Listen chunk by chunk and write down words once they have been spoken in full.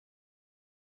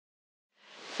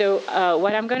So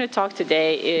what I'm going to talk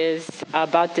today is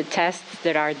about the tests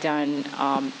that are done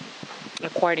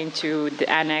according to the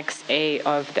Annex A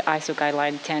of the ISO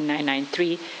guideline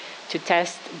 10993 to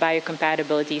test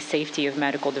biocompatibility safety of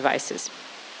medical devices.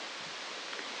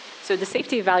 So the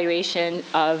safety evaluation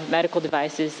of medical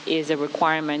devices is a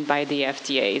requirement by the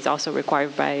FDA. It's also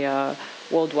required by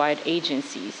worldwide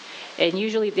agencies. And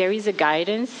usually there is a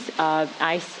guidance,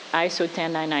 ISO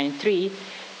 10993,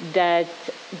 that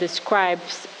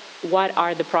describes what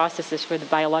are the processes for the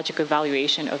biological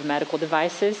evaluation of medical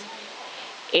devices.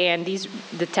 And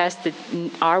the tests that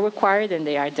are required and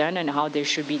they are done and how they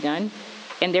should be done.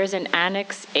 And there's an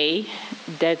Annex A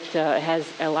that has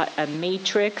a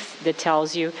matrix that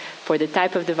tells you for the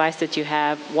type of device that you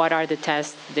have, what are the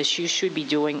tests that you should be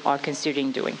doing or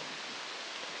considering doing.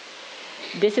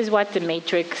 This is what the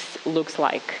matrix looks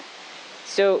like.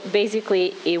 So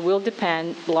basically, it will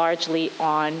depend largely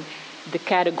on the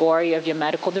category of your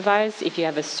medical device. If you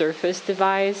have a surface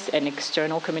device, an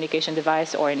external communication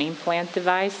device, or an implant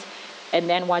device, and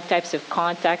then what types of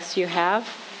contacts you have,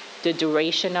 the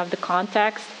duration of the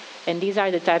contacts, and these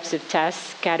are the types of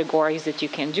tests categories that you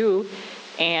can do.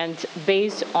 And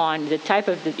based on the type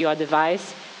of your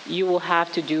device, you will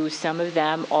have to do some of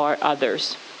them or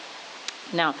others.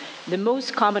 Now, the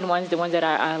most common ones, the ones that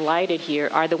are highlighted here,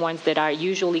 are the ones that are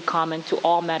usually common to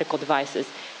all medical devices.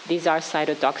 These are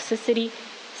cytotoxicity,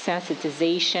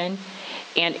 sensitization,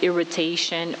 and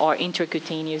irritation or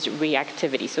intercutaneous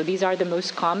reactivity. So these are the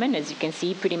most common. As you can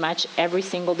see, pretty much every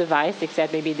single device,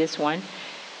 except maybe this one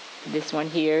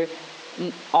here,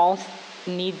 all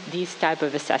need this type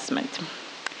of assessment.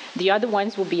 The other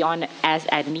ones will be on as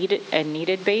a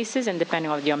needed basis and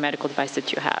depending on your medical device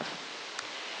that you have.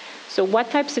 So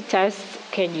what types of tests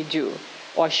can you do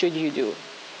or should you do?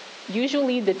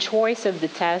 Usually the choice of the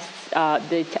tests,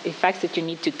 the effects that you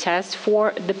need to test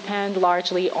for depend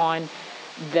largely on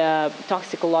the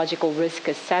toxicological risk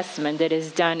assessment that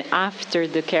is done after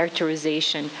the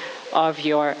characterization of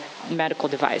your medical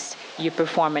device. You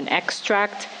perform an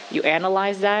extract, you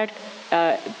analyze that,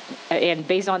 and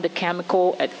based on the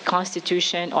chemical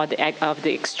constitution or of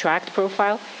the extract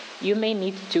profile, you may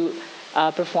need to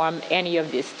perform any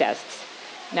of these tests.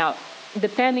 Now,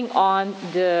 depending on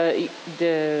the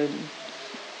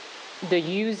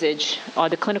usage or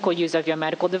the clinical use of your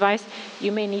medical device,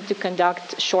 you may need to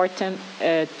conduct short-term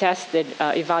tests that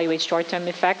evaluate short-term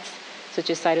effects, such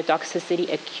as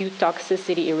cytotoxicity, acute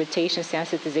toxicity, irritation,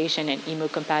 sensitization, and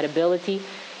hemocompatibility.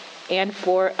 And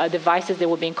for devices that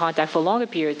will be in contact for longer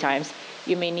period of times,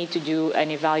 you may need to do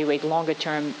and evaluate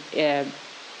longer-term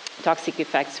toxic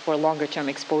effects for longer-term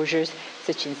exposures,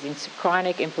 such as in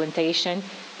chronic implantation,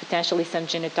 potentially some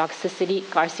genotoxicity,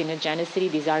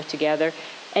 carcinogenicity, these are together,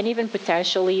 and even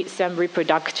potentially some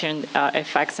reproduction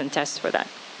effects and tests for that.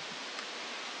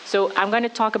 So I'm going to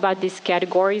talk about these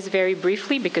categories very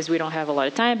briefly because we don't have a lot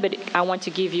of time, but I want to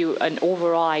give you an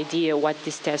overall idea what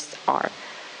these tests are.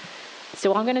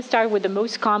 So I'm going to start with the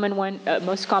most common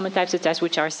types of tests,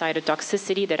 which are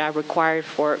cytotoxicity, that are required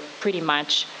for pretty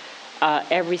much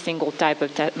every single type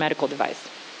of medical device.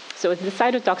 So the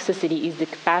cytotoxicity is the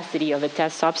capacity of a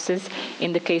test substance.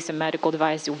 In the case of medical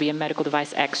device, it will be a medical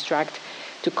device extract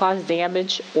to cause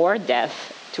damage or death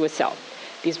to a cell.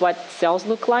 This is what cells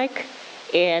look like,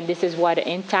 and this is what an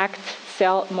intact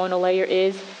cell monolayer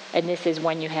is, and this is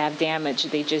when you have damage.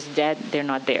 They're just dead, they're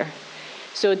not there.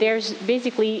 So there's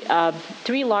basically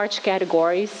three large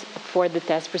categories for the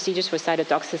test procedures for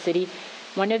cytotoxicity.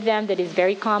 One of them that is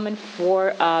very common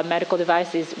for medical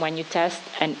devices is when you test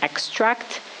an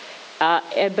extract,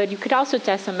 but you could also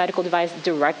test a medical device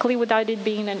directly without it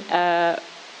being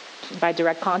by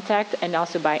direct contact, and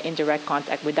also by indirect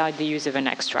contact without the use of an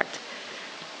extract.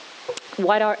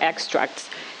 What are extracts?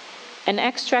 An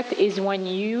extract is when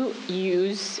you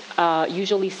use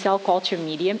usually cell culture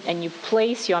medium, and you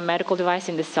place your medical device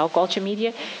in the cell culture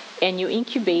media, and you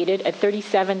incubate it at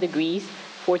 37 degrees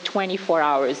for 24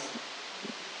 hours,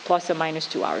 plus or minus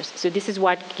 2 hours. So this is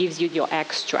what gives you your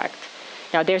extract.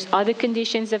 Now, there's other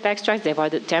conditions of extracts. There are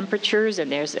the temperatures, and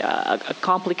there's a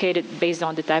complicated based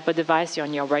on the type of device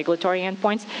on your regulatory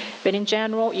endpoints. But in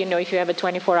general, if you have a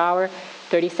 24-hour,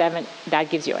 37, that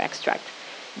gives you extract.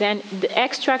 Then the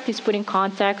extract is put in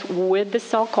contact with the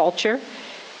cell culture,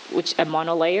 which a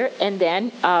monolayer, and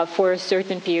then for a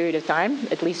certain period of time,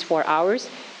 at least 4 hours.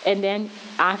 And then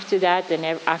after that, and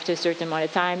after a certain amount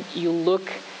of time, you look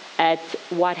at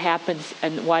what happens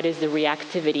and what is the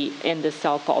reactivity in the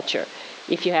cell culture.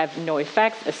 If you have no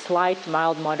effects, a slight,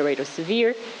 mild, moderate, or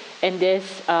severe, and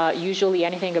this usually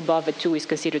anything above a 2 is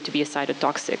considered to be a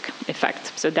cytotoxic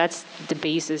effect. So that's the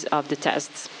basis of the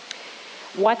tests.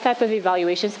 What type of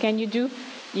evaluations can you do?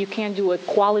 You can do a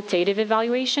qualitative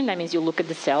evaluation. That means you look at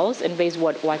the cells, and based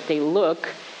on what they look,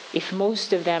 if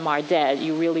most of them are dead,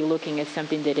 you're really looking at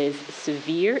something that is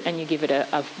severe, and you give it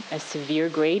a severe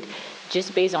grade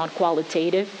just based on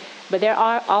qualitative. But there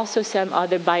are also some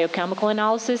other biochemical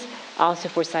analysis, also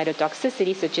for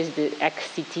cytotoxicity, such as the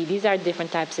XCT. These are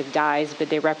different types of dyes, but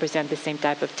they represent the same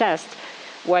type of test,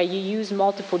 where you use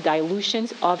multiple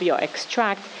dilutions of your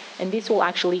extract, and this will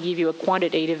actually give you a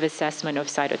quantitative assessment of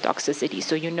cytotoxicity.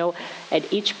 So you know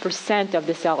at each % of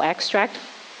the cell extract,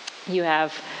 you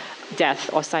have death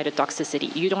or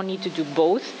cytotoxicity. You don't need to do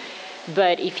both,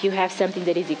 but if you have something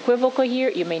that is equivocal here,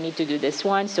 you may need to do this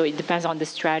one. So it depends on the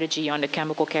strategy, on the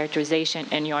chemical characterization,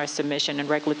 and your submission and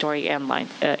regulatory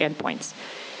endpoints.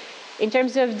 In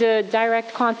terms of the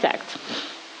direct contact,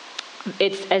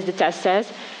 it's, as the test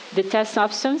says, the test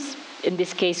substance, in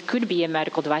this case, could be a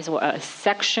medical device or a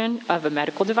section of a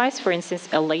medical device. For instance,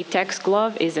 a latex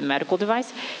glove is a medical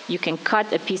device. You can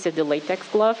cut a piece of the latex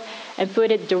glove and put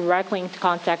it directly in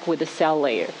contact with the cell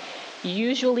layer.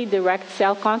 Usually direct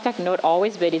cell contact, not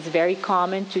always, but it's very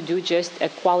common to do just a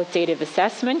qualitative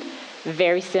assessment,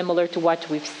 very similar to what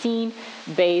we've seen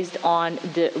based on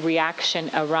the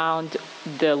reaction around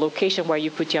the location where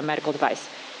you put your medical device.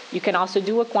 You can also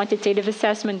do a quantitative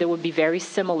assessment that would be very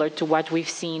similar to what we've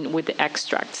seen with the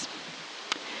extracts.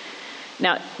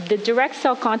 Now, the direct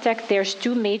cell contact, there's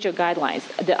two major guidelines,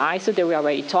 the ISO that we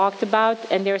already talked about,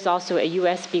 and there's also a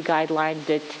USP guideline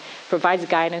that provides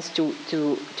guidance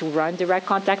to run direct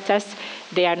contact tests.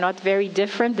 They are not very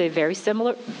different, they're very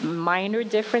similar, minor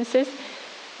differences.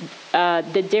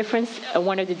 The difference,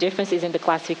 one of the differences in the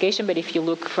classification, but if you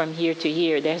look from here to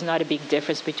here, there's not a big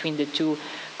difference between the two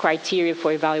criteria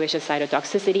for evaluation of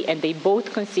cytotoxicity, and they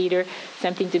both consider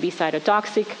something to be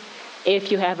cytotoxic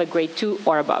if you have a grade 2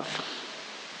 or above.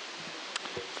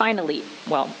 Finally,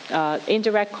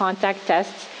 indirect contact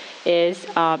tests is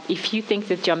if you think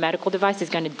that your medical device is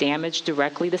going to damage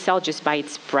directly the cell just by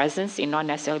its presence and not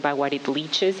necessarily by what it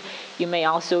leaches, you may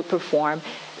also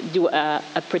do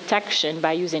a protection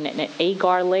by using an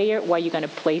agar layer where you're going to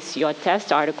place your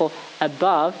test article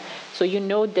above, so you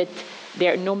know that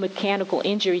there are no mechanical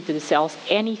injury to the cells.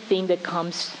 Anything that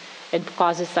comes and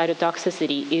causes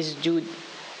cytotoxicity is due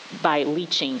by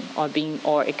leaching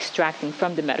or extracting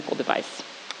from the medical device.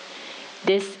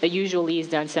 This usually is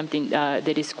done something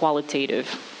that is qualitative.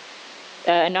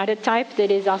 Another type that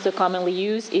is also commonly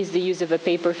used is the use of a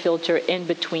paper filter in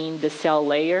between the cell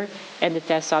layer and the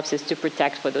test substance to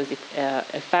protect for those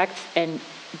effects, and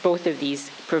both of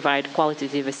these provide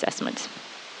qualitative assessments.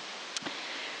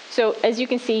 So as you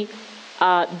can see,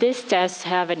 these tests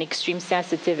have an extreme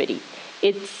sensitivity.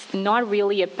 It's not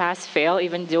really a pass-fail,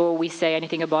 even though we say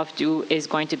anything above 2 is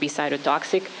going to be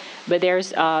cytotoxic, but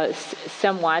there's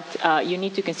somewhat, you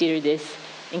need to consider this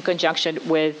in conjunction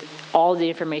with all the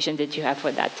information that you have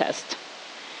for that test.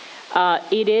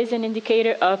 It is an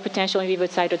indicator of potential in vivo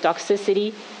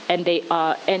cytotoxicity, and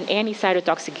any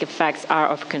cytotoxic effects are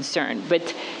of concern.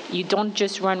 But you don't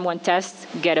just run one test,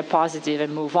 get a positive,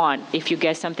 and move on. If you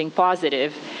get something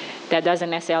positive, that doesn't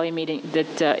necessarily mean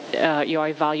that your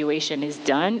evaluation is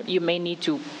done. You may need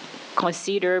to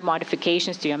consider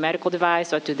modifications to your medical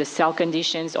device or to the cell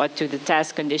conditions or to the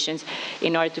test conditions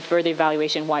in order to further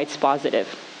evaluation why it's positive.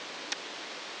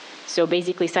 So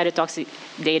basically, cytotoxic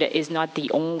data is not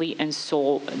the only and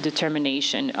sole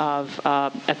determination of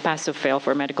a pass or fail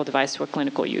for a medical device for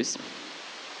clinical use.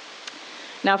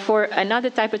 Now, for another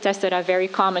type of tests that are very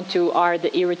common too are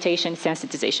the irritation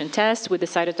sensitization tests, with the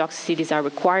cytotoxicities are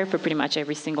required for pretty much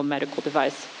every single medical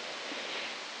device.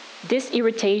 This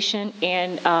irritation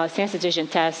and sensitization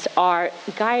tests are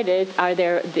guided,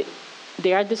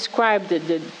 they are described,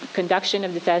 the conduction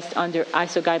of the test under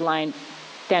ISO guideline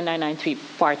 10993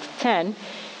 part 10,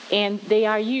 and they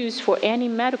are used for any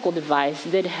medical device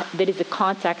that is a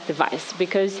contact device,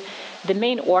 because the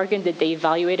main organ that they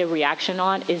evaluate a reaction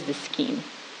on is the skin.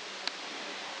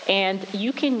 And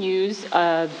you can use,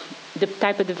 the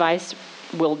type of device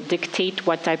will dictate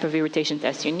what type of irritation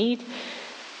test you need.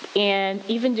 And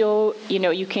even though,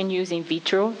 you can use in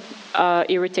vitro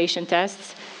irritation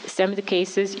tests, some of the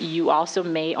cases you also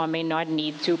may or may not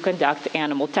need to conduct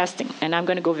animal testing. And I'm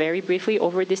going to go very briefly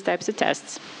over these types of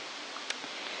tests.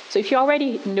 So if you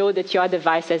already know that your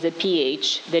device has a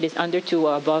pH that is under 2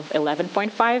 or above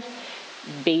 11.5,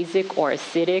 basic or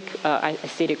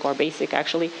acidic or basic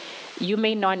actually, you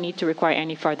may not need to require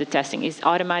any further testing. It's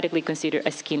automatically considered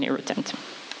a skin irritant.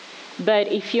 But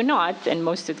if you're not, and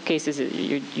most of the cases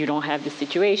you don't have the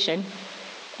situation,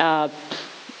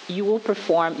 you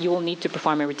will need to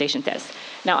perform irritation tests.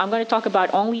 Now, I'm going to talk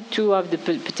about only two of the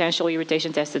potential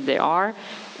irritation tests that there are.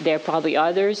 There are probably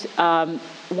others.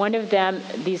 One of them,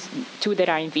 these two that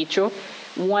are in vitro,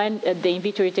 one, the in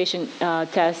vitro irritation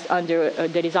test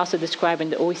that is also described in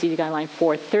the OECD guideline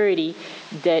 430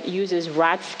 that uses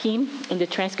rat skin in the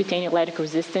transcutaneous electric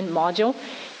resistant module,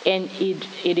 and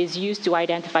it is used to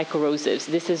identify corrosives.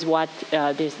 This is what,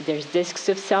 there's discs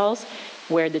of cells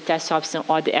where the test substance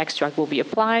or the extract will be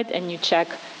applied, and you check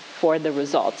for the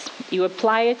results. You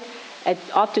apply it at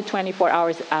up to 24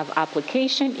 hours of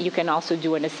application. You can also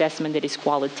do an assessment that is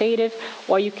qualitative,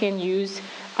 or you can use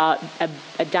a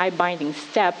dye binding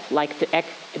step, like the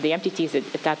MTT is a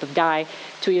type of dye,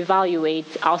 to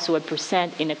evaluate also a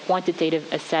percent in a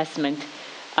quantitative assessment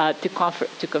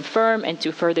to confirm and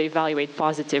to further evaluate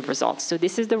positive results. So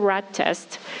this is the rat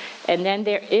test. And then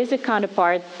there is a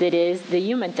counterpart that is the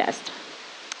human test,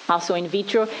 also in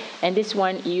vitro, and this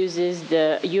one uses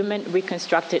the human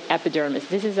reconstructed epidermis.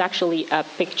 This is actually a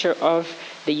picture of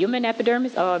the human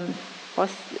epidermis,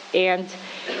 and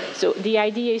so the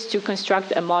idea is to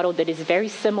construct a model that is very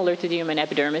similar to the human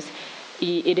epidermis.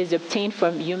 It is obtained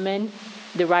from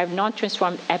human-derived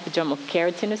non-transformed epidermal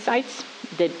keratinocytes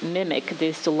that mimic the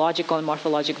histological and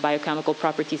morphologic biochemical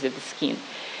properties of the skin.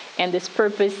 And this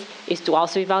purpose is to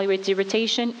also evaluate the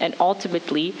irritation, and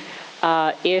ultimately,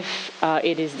 if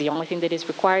it is the only thing that is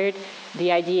required,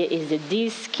 the idea is that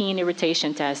these skin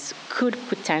irritation tests could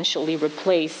potentially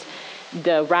replace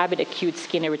the rabbit acute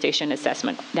skin irritation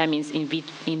assessment. That means in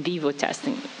vivo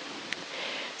testing.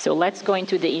 So let's go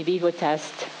into the in vivo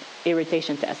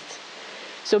irritation tests.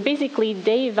 So basically,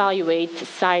 they evaluate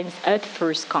signs at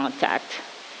first contact.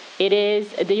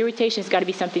 The irritation has got to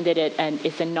be something that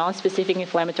it's a non-specific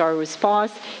inflammatory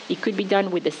response. It could be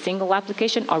done with a single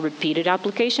application or repeated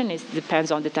application. It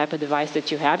depends on the type of device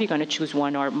that you have. You're going to choose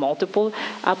one or multiple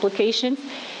applications.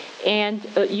 And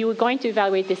you're going to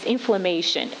evaluate this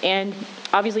inflammation. And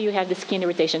obviously, you have the skin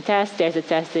irritation test. There's a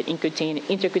test that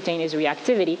intercutaneous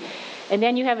reactivity. And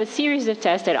then you have a series of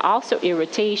tests that are also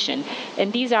irritation.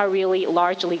 And these are really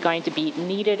largely going to be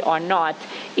needed or not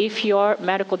if your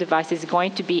medical device is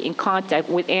going to be in contact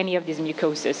with any of these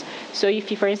mucosas. So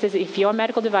for instance, if your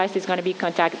medical device is going to be in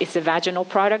contact, it's a vaginal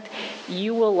product,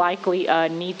 you will likely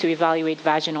need to evaluate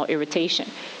vaginal irritation.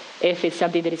 If it's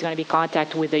something that is going to be in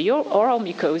contact with the oral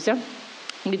mucosa,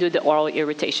 you do the oral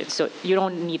irritation. So you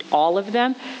don't need all of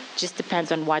them, just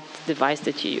depends on what device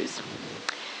that you use.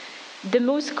 The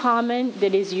most common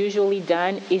that is usually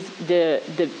done is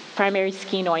the primary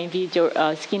skin or in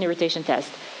vitro skin irritation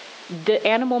test. The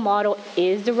animal model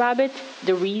is the rabbit.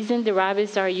 The reason the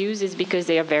rabbits are used is because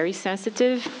they are very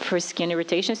sensitive for skin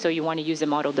irritation, so you want to use a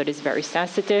model that is very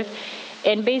sensitive.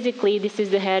 And basically, this is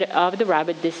the head of the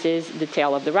rabbit, this is the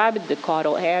tail of the rabbit, the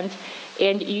caudal end,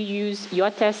 and you use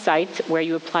your test site where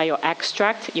you apply your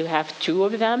extract. You have two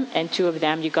of them, and two of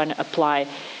them you're going to apply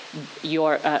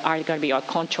are going to be your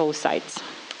control sites.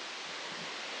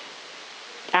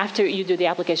 After you do the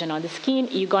application on the skin,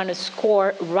 you're going to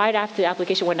score right after the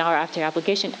application, 1 hour after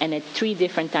application, and at 3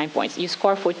 different time points. You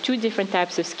score for 2 different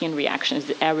types of skin reactions: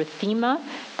 the erythema,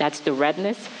 that's the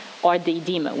redness, or the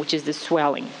edema, which is the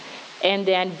swelling. And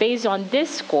then based on this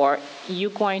score,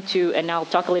 you're going to, and I'll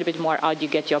talk a little bit more how you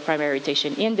get your primary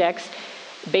irritation index.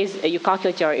 You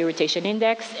calculate your irritation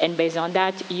index, and based on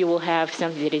that, you will have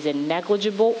something that is a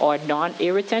negligible or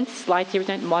non-irritant, slight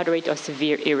irritant, moderate, or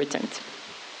severe irritant.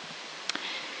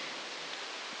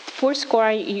 For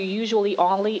scoring, you usually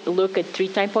only look at 3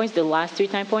 time points, the last 3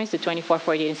 time points, the 24,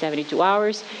 48, and 72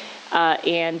 hours.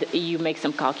 And you make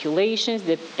some calculations,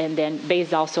 and then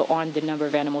based also on the number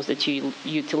of animals that you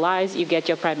utilize, you get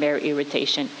your primary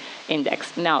irritation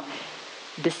index. Now,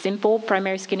 the simple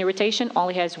primary skin irritation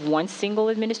only has 1 single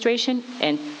administration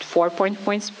and 4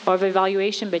 points of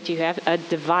evaluation, but you have a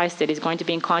device that is going to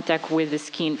be in contact with the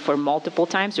skin for multiple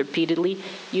times, repeatedly.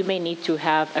 You may need to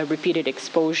have a repeated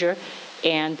exposure,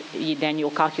 and then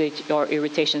you'll calculate your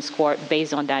irritation score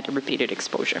based on that repeated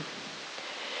exposure.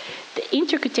 The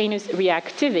intercutaneous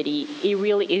reactivity, it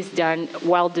really is done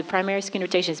while the primary skin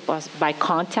irritation is by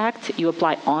contact. You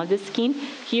apply on the skin.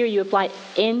 Here you apply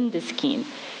in the skin,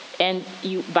 and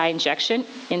by injection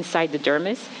inside the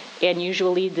dermis. And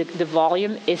usually the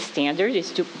volume is standard,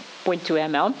 it's 2.2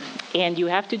 ml. And you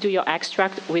have to do your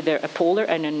extract with a polar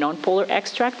and a non-polar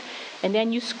extract. And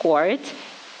then you score it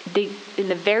in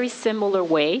a very similar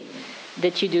way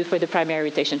that you do for the primary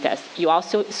irritation test. You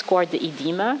also score the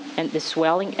edema and the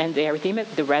swelling and the erythema,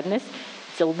 the redness.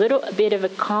 It's a little bit of a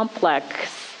complex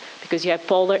because you have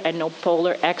polar and no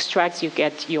polar extracts. You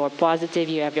get your positive,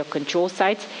 you have your control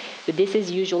sites. But this is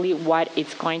usually what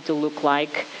it's going to look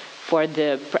like for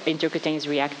the intercutaneous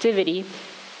reactivity.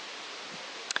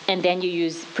 And then you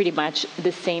use pretty much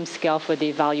the same scale for the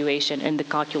evaluation and the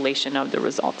calculation of the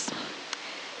results.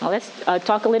 Now let's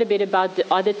talk a little bit about the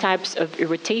other types of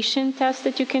irritation tests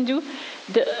that you can do.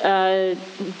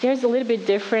 There's a little bit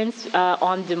difference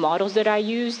on the models that I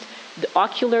used. The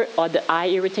ocular or the eye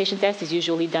irritation test is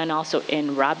usually done also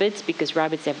in rabbits because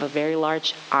rabbits have a very large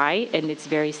eye, and it's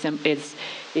very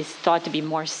it's thought to be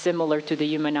more similar to the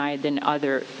human eye than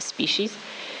other species.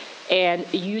 And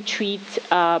you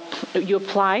you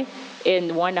apply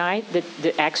in one eye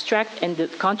the extract, and the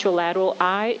contralateral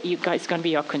eye, it's going to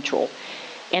be your control.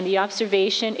 And the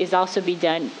observation is also be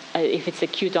done if it's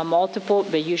acute or multiple,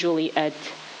 but usually at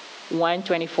 1,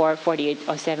 24, 48,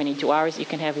 or 72 hours. You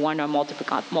can have one or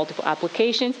multiple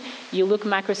applications. You look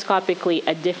macroscopically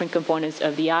at different components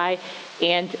of the eye,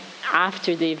 and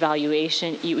after the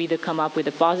evaluation, you either come up with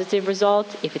a positive result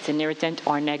if it's an irritant,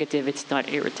 or negative, it's not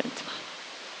irritant.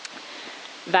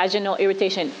 Vaginal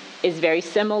irritation is very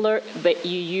similar, but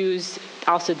you use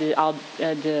also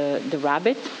the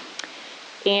rabbit.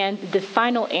 And the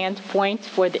final endpoint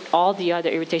for all the other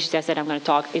irritation tests that I'm going to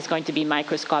talk is going to be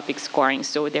microscopic scoring.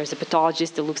 So there's a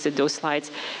pathologist that looks at those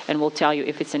slides and will tell you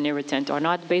if it's an irritant or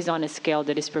not based on a scale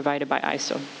that is provided by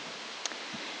ISO.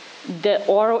 The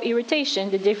oral irritation,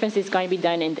 the difference is going to be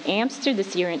done in the hamster, the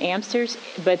Syrian hamsters,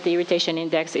 but the irritation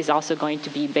index is also going to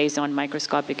be based on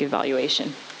microscopic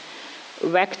evaluation.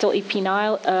 Rectal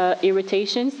epenile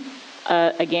irritations,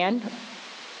 again,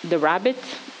 the rabbit,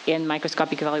 and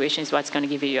microscopic evaluation is what's going to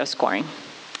give you your scoring.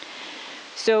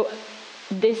 So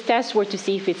these tests were to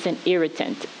see if it's an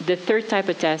irritant. The third type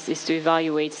of test is to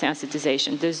evaluate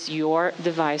sensitization. Does your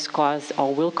device cause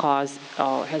or will cause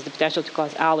or has the potential to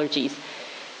cause allergies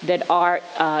that are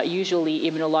usually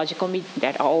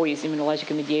that are always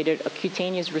immunologically mediated, or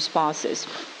cutaneous responses?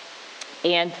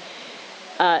 And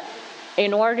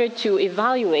in order to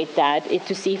evaluate that,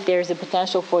 to see if there's a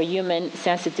potential for human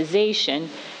sensitization,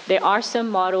 there are some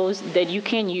models that you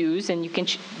can use, and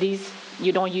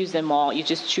you don't use them all. You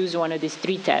just choose one of these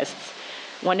three tests.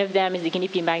 One of them is the guinea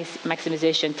pig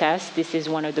maximization test. This is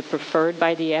one of the preferred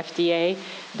by the FDA.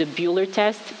 The Buehler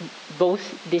test.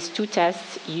 Both these two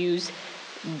tests use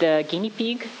the guinea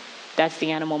pig, that's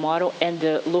the animal model, and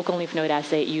the local lymph node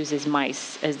assay uses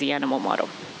mice as the animal model.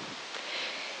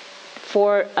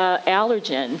 For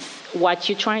allergens, what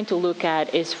you're trying to look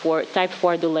at is for type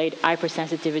 4 delayed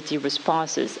hypersensitivity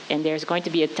responses, and there's going to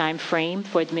be a time frame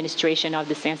for administration of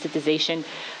the sensitization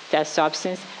test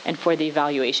substance and for the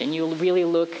evaluation. You'll really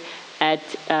look at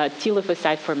T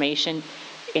lymphocyte formation,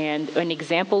 and an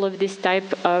example of this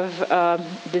type of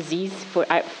disease for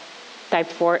type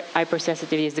 4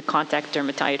 hypersensitivity is the contact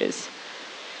dermatitis.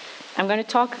 I'm going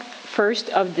to talk first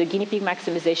of the guinea pig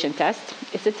maximization test.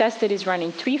 It's a test that is run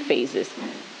in 3 phases.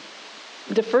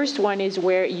 The first one is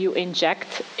where you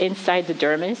inject inside the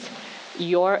dermis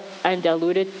your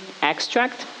undiluted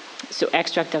extract, so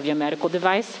extract of your medical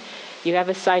device. You have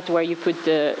a site where you put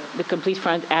the complete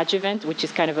front adjuvant, which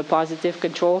is kind of a positive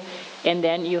control, and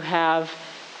then you have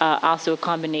also a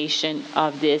combination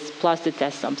of this plus the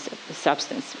test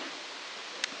substance.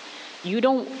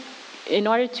 In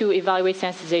order to evaluate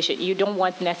sensitization, you don't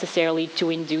want necessarily to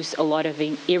induce a lot of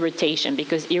irritation,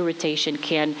 because irritation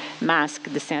can mask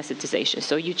the sensitization.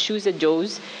 So you choose a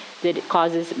dose that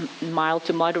causes mild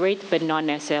to moderate, but not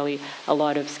necessarily a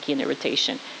lot of skin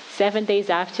irritation. 7 days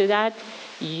after that,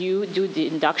 you do the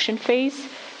induction phase,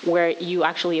 where you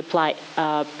actually apply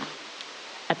a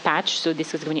patch. So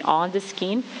this is going to be on the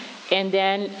skin. And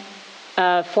then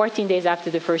 14 days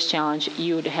after the first challenge,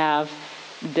 you would have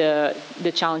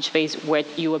the challenge phase, where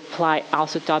you apply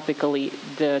also topically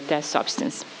the test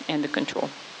substance and the control.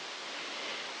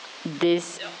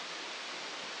 These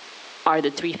are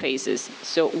the 3 phases.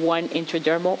 So 1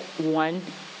 intradermal, 1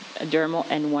 dermal,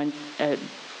 and 1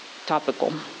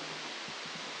 topical.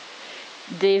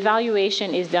 The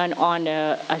evaluation is done on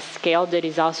a scale that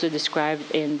is also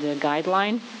described in the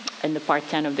guideline, in the part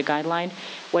 10 of the guideline,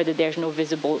 whether there's no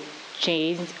visible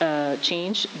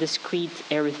change, discrete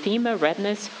erythema,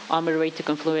 redness, or moderate to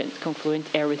confluent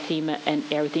erythema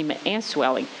and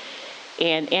swelling.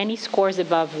 And any scores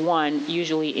above 1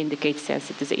 usually indicates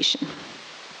sensitization.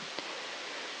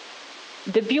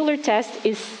 The Buehler test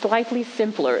is slightly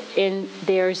simpler,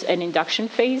 there's an induction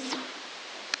phase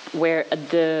where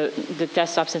the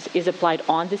test substance is applied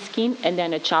on the skin, and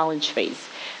then a challenge phase.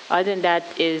 Other than that,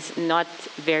 is not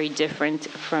very different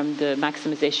from the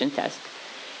maximization test.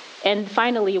 And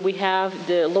finally, we have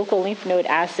the local lymph node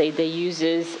assay that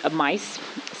uses mice,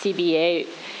 CBA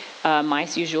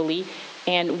mice usually.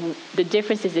 And the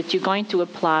difference is that you're going to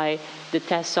apply the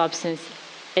test substance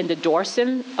in the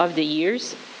dorsum of the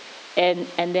ears,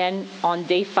 And then on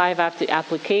day 5 after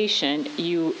application,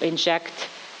 you inject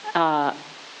a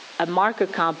marker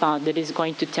compound that is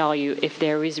going to tell you if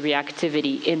there is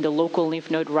reactivity in the local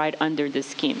lymph node right under the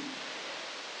skin.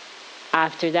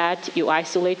 After that, you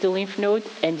isolate the lymph node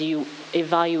and you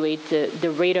evaluate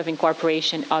the rate of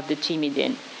incorporation of the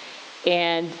thymidine.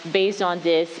 And based on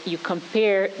this, you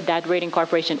compare that rate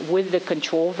incorporation with the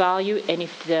control value, and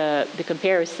if the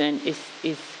comparison is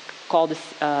called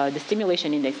the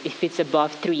stimulation index, if it's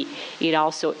above 3, it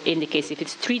also indicates if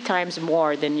it's 3 times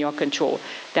more than your control,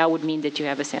 that would mean that you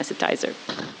have a sensitizer.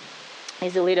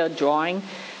 Here's a little drawing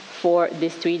for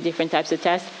these 3 different types of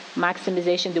tests.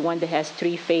 Maximization, the one that has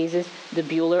 3 phases, the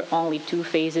Bueller, only 2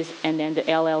 phases, and then the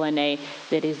LLNA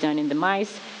that is done in the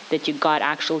mice, that you got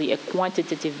actually a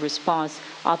quantitative response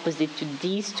opposite to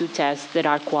these 2 tests that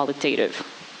are qualitative.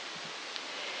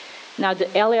 Now, the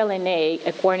LLNA,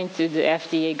 according to the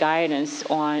FDA guidance,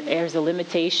 there's a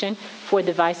limitation for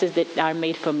devices that are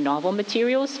made from novel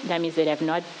materials. That means they have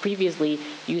not previously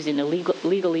used in a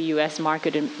legally U.S.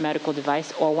 marketed medical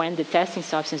device, or when the testing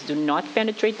substance do not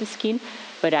penetrate the skin,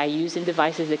 but are used in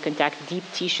devices that contact deep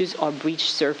tissues or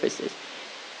breach surfaces.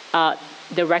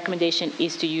 The recommendation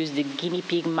is to use the guinea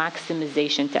pig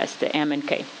maximization test, the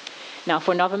MNK. Now,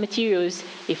 for novel materials,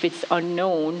 if it's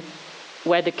unknown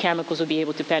whether chemicals will be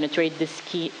able to penetrate the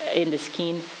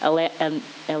skin,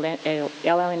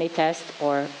 LLNA test,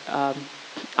 or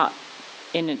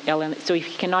in an LLNA. So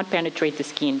if you cannot penetrate the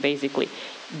skin, basically,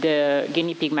 the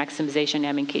guinea pig maximization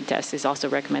MNK test is also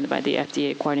recommended by the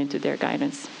FDA according to their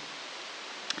guidance.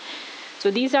 So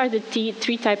these are the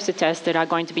 3 types of tests that are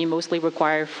going to be mostly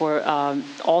required for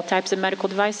all types of medical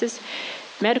devices.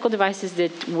 Medical devices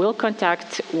that will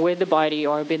contact with the body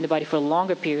or be in the body for a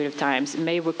longer period of time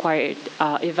may require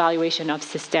evaluation of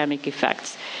systemic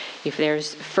effects if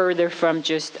there's further from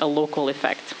just a local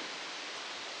effect.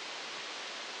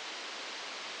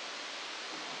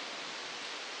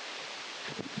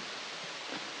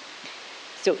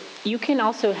 So you can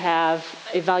also have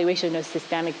evaluation of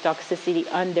systemic toxicity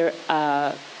under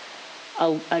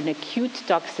an acute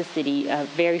toxicity, a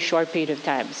very short period of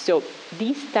time. So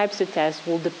these types of tests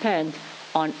will depend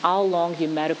on how long your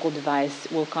medical device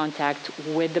will contact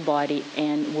with the body,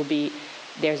 and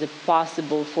there's a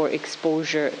possible for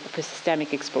exposure, for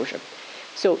systemic exposure.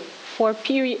 So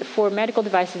for medical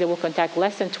devices that will contact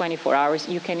less than 24 hours,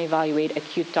 you can evaluate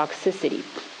acute toxicity.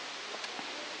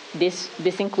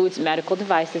 This includes medical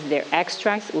devices, their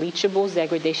extracts, leachables,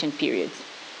 degradation periods.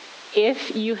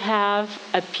 If you have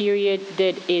a period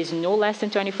that is no less than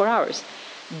 24 hours,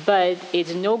 but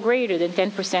it's no greater than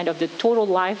 10% of the total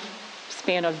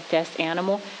lifespan of the test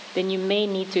animal, then you may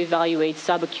need to evaluate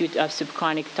subacute or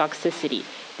subchronic toxicity.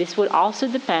 This would also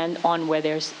depend on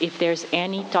if there's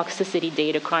any toxicity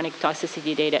data, chronic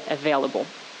toxicity data available.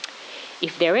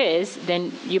 If there is,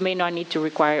 then you may not need to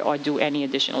require or do any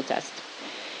additional tests.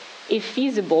 If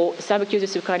feasible, subacute or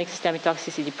subchronic systemic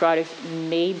toxicity products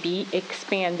may be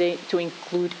expanded to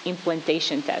include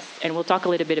implantation tests. And we'll talk a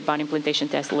little bit about implantation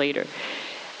tests later.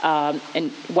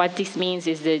 And what this means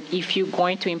is that if you're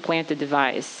going to implant a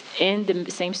device, in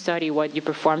the same study what you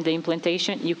perform the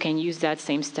implantation, you can use that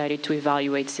same study to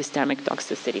evaluate systemic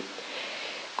toxicity.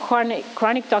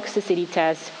 Chronic toxicity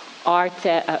tests are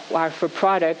for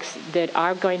products that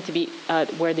are going to be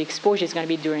where the exposure is going to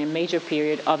be during a major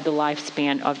period of the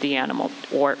lifespan of the animal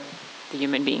or the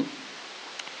human being.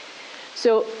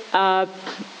 So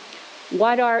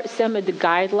what are some of the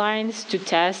guidelines to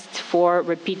test for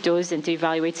repeat dose and to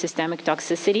evaluate systemic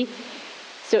toxicity?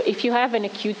 So if you have an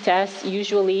acute test,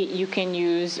 usually you can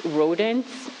use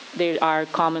rodents. They are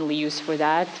commonly used for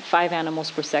that, 5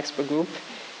 animals per sex per group,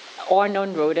 or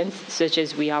non-rodents, such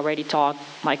as we already talked,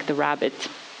 like the rabbit.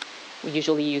 We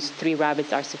usually use 3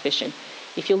 rabbits are sufficient.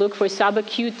 If you look for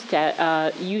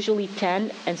subacute, usually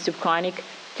 10, and subchronic,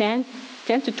 10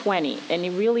 to 20. And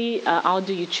it really, how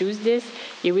do you choose this?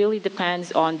 It really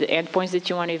depends on the endpoints that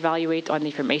you want to evaluate, on the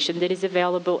information that is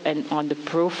available, and on the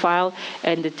profile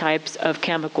and the types of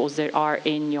chemicals that are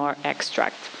in your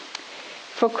extract.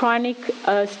 For chronic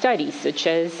studies, such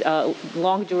as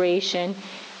long duration,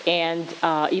 and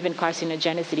even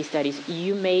carcinogenicity studies,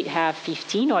 you may have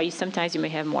 15, or sometimes you may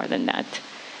have more than that.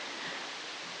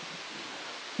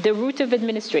 The route of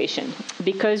administration,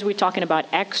 because we're talking about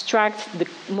extracts, the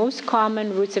most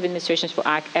common routes of administration for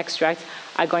extracts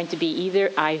are going to be either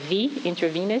IV,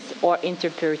 intravenous, or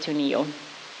interperitoneal.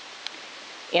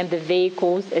 And the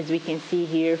vehicles, as we can see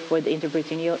here, for the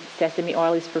interperitoneal, sesame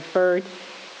oil is preferred,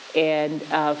 and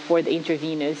for the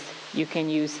intravenous, you can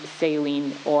use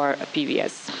saline or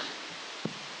PVS.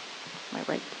 Am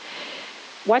I right?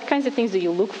 What kinds of things do you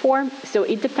look for? So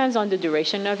it depends on the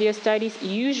duration of your studies.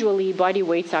 Usually body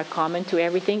weights are common to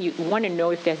everything. You want to know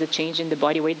if there's a change in the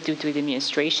body weight due to the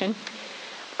administration.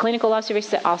 Clinical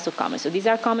observations are also common. So these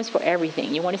are common for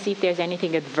everything. You want to see if there's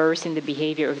anything adverse in the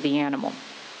behavior of the animal.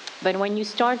 But when you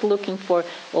start looking for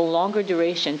a longer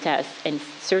duration test, and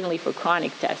certainly for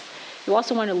chronic tests, you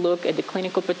also want to look at the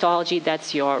clinical pathology.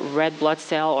 That's your red blood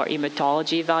cell or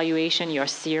hematology evaluation, your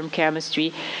serum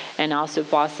chemistry, and also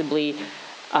possibly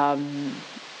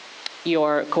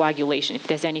your coagulation, if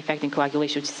there's any effect in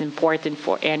coagulation, which is important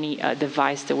for any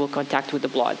device that will contact with the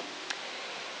blood.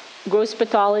 Gross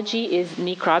pathology is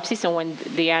necropsy, so when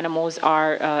the animals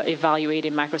are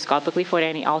evaluated microscopically for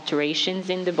any alterations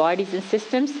in the bodies and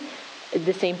systems.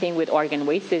 The same thing with organ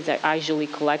weights. These are usually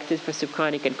collected for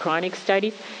subchronic and chronic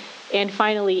studies. And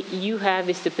finally, you have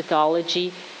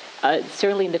histopathology,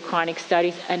 certainly in the chronic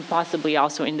studies and possibly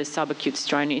also in the subacute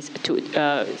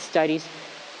studies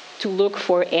to look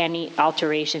for any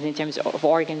alterations in terms of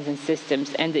organs and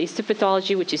systems. And the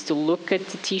histopathology, which is to look at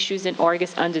the tissues and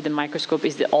organs under the microscope,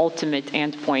 is the ultimate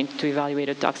endpoint to evaluate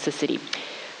a toxicity.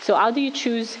 So how do you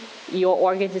choose your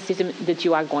organs and systems that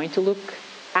you are going to look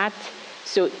at?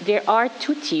 So there are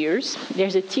two tiers.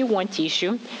 There's a tier 1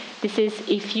 tissue. This is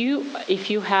if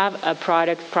you have a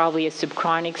product, probably a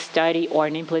subchronic study or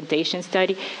an implantation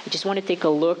study, you just want to take a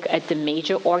look at the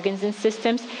major organs and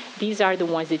systems. These are the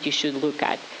ones that you should look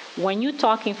at. When you're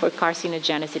talking for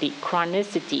carcinogenicity,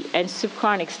 chronicity, and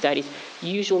subchronic studies,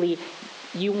 usually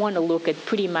you want to look at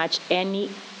pretty much any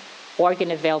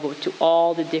organ available to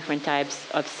all the different types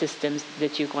of systems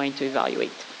that you're going to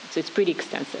evaluate. So it's pretty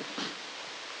extensive.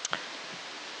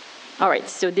 All right,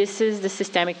 so this is the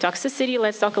systemic toxicity.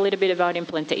 Let's talk a little bit about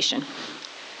implantation.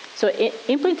 So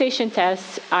implantation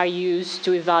tests are used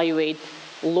to evaluate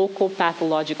local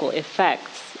pathological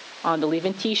effects on the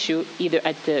living tissue, either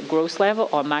at the gross level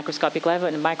or microscopic level.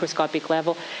 And the microscopic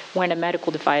level, when a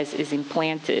medical device is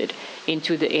implanted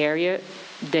into the area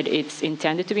that it's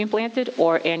intended to be implanted,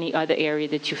 or any other area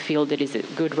that you feel that is a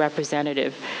good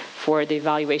representative for the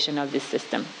evaluation of this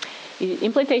system.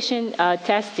 Implantation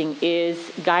testing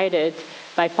is guided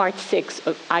by Part 6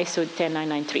 of ISO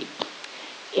 10993.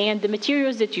 And the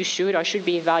materials that you should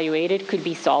be evaluated could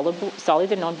be solid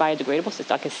and non-biodegradable, so it's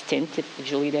like a stint.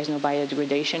 Usually there's no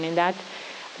biodegradation in that.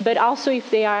 But also if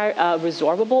they are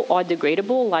resorbable or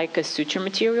degradable, like a suture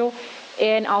material,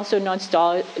 and also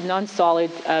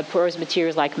non-solid porous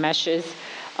materials like meshes,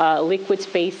 liquid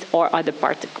space, or other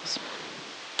particles.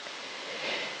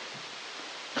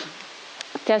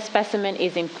 Test specimen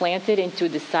is implanted into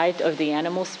the site of the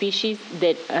animal species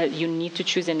that you need to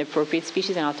choose an appropriate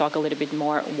species, and I'll talk a little bit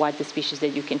more what the species that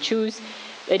you can choose.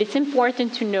 But it's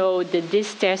important to know that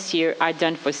these tests here are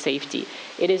done for safety.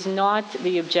 It is not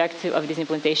the objective of this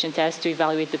implantation test to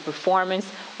evaluate the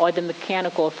performance or the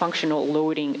mechanical or functional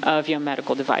loading of your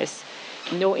medical device.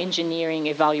 No engineering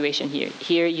evaluation here.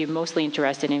 Here you're mostly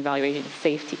interested in evaluating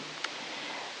safety.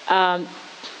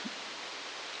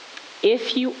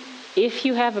 If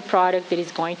you have a product that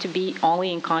is going to be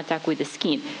only in contact with the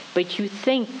skin, but you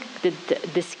think that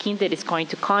the skin that is going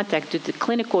to contact with the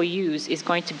clinical use is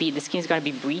going to be, the skin is going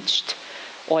to be breached,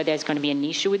 or there's going to be an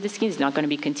issue with the skin, it's not going to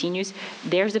be continuous,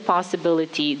 there's a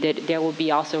possibility that there will be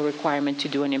also a requirement to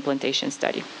do an implantation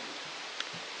study.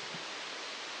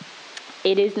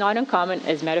 It is not uncommon,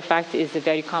 as a matter of fact, it's a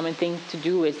very common thing to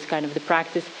do, it's kind of the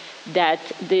practice, that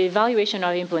the evaluation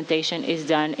of implantation is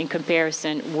done in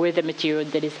comparison with a material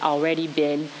that has already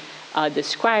been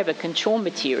described, a control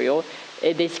material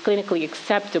that is clinically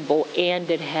acceptable and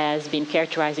that has been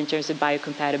characterized in terms of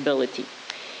biocompatibility.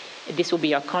 This will be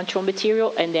your control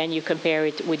material, and then you compare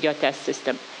it with your test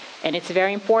system. And it's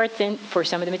very important for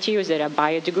some of the materials that are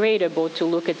biodegradable to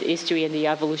look at the history and the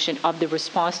evolution of the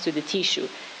response to the tissue.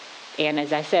 And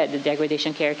as I said, the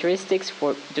degradation characteristics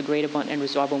for degradable and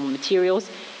resorbable materials.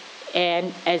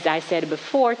 And as I said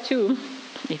before, too,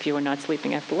 if you were not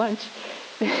sleeping after lunch,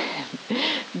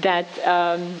 that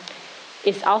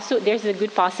it's also, there's a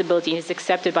good possibility, and it's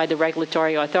accepted by the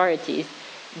regulatory authorities,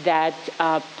 that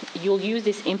you'll use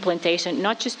this implantation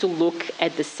not just to look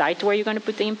at the site where you're going to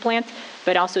put the implant,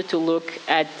 but also to look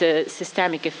at the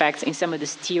systemic effects in some of the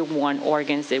tier 1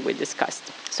 organs that we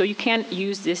discussed. So you can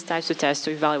use these types of tests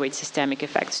to evaluate systemic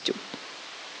effects too.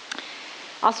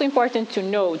 Also important to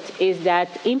note is that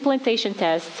implantation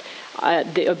tests,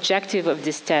 the objective of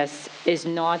this test is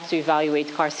not to evaluate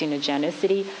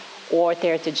carcinogenicity or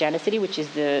teratogenicity, which is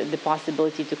the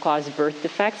possibility to cause birth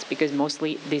defects, because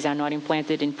mostly these are not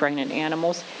implanted in pregnant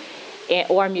animals.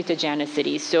 or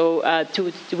mutagenicity. So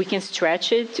we can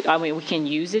stretch it. I mean, we can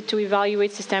use it to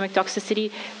evaluate systemic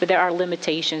toxicity, but there are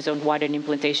limitations on what an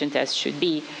implantation test should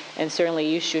be, and certainly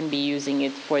you shouldn't be using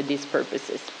it for these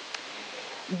purposes.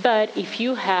 But if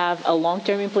you have a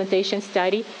long-term implantation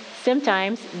study,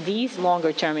 sometimes these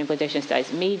longer-term implantation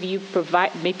studies may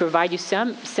provide you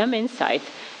some insight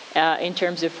in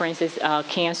terms of, for instance,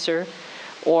 cancer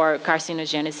or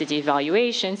carcinogenicity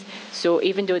evaluations. So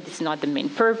even though it's not the main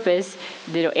purpose,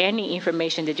 any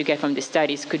information that you get from the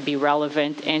studies could be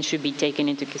relevant and should be taken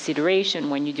into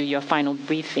consideration when you do your final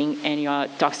briefing and your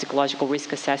toxicological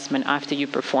risk assessment after you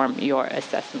perform your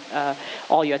assessment,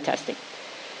 all your testing.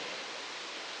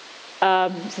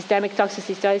 Systemic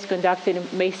toxicity studies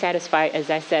conducted may satisfy,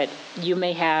 as I said, you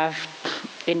may have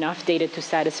enough data to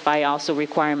satisfy also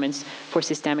requirements for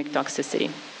systemic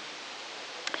toxicity.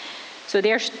 So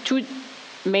there's two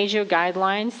major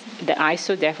guidelines, the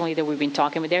ISO definitely that we've been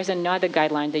talking about. There's another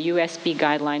guideline, the USP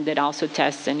guideline, that also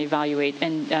tests and evaluates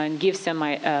and gives some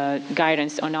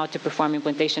guidance on how to perform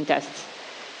implantation tests.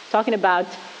 Talking about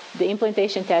the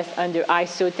implantation test under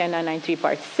ISO 10993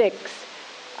 Part 6,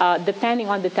 depending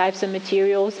on the types of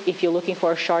materials, if you're looking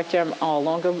for a short-term or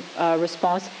longer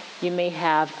response, you may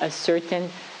have a certain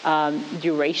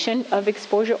duration of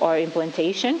exposure or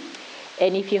implantation.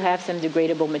 And if you have some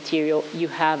degradable material, you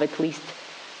have at least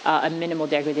a minimal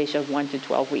degradation of 1 to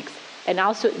 12 weeks. And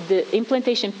also the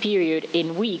implantation period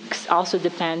in weeks also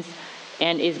depends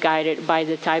and is guided by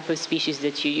the type of species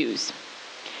that you use.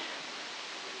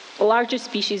 Larger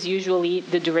species, usually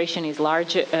the duration is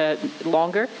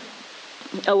longer.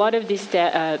 A lot of these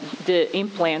the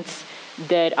implants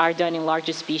that are done in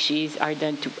larger species are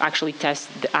done to actually test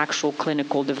the actual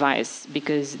clinical device,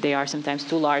 because they are sometimes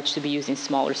too large to be used in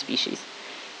smaller species.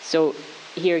 So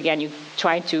here again, you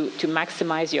try to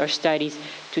maximize your studies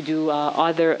to do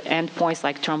other endpoints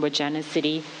like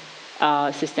thrombogenicity,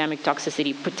 systemic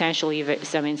toxicity, potentially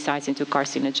some insights into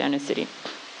carcinogenicity.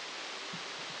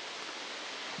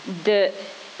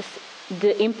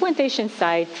 The implantation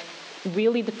site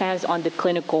really depends on the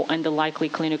clinical and the likely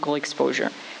clinical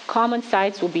exposure. Common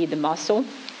sites will be the muscle,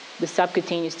 the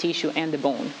subcutaneous tissue, and the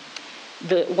bone.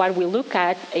 What we look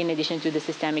at, in addition to the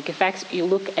systemic effects, you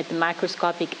look at the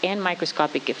macroscopic and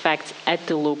microscopic effects at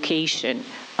the location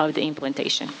of the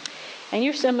implantation. And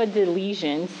here's some of the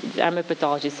lesions. I'm a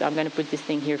pathologist, so I'm going to put this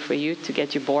thing here for you to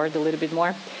get you bored a little bit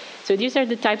more. So these are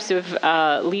the types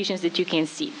of lesions that you can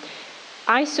see.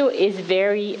 ISO is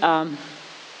very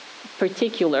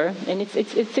particular, and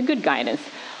it's a good guidance,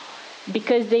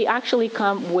 because they actually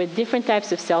come with different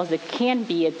types of cells that can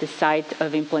be at the site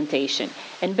of implantation.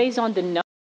 And based on the number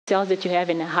of cells that you have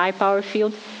in a high power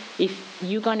field, if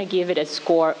you're going to give it a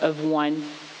score of 1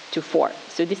 to 4.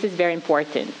 So this is very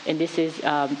important, and this is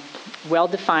well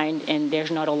defined, and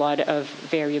there's not a lot of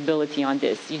variability on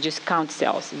this. You just count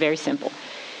cells, very simple.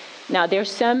 Now,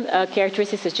 there's some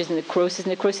characteristics such as necrosis.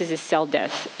 Necrosis is cell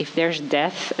death. If there's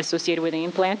death associated with the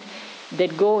implant,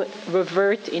 that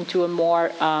revert into a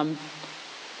more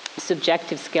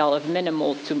subjective scale of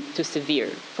minimal to severe,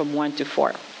 from 1 to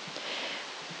 4.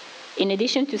 In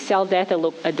addition to cell death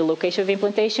at the location of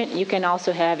implantation, you can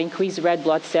also have increased red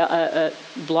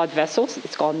blood vessels.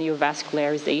 It's called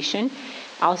neovascularization.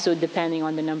 Also, depending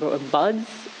on the number of buds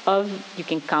you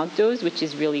can count those, which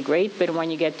is really great. But when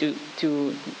you get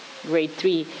to grade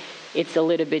 3, it's a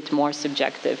little bit more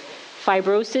subjective.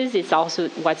 Fibrosis is also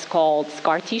what's called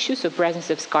scar tissue, so presence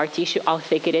of scar tissue, how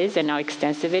thick it is and how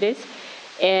extensive it is.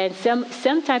 And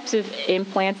some types of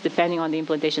implants, depending on the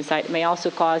implantation site, may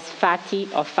also cause fatty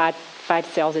or fat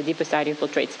cells, adipocyte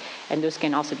infiltrates, and those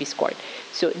can also be scored.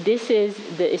 So this is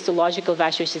the histological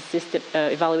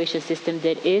evaluation system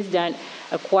that is done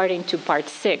according to Part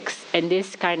 6, and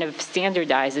this kind of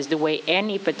standardizes the way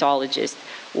any pathologist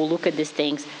will look at these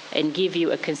things and give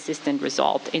you a consistent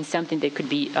result in something that could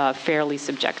be fairly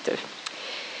subjective.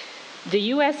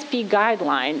 The USP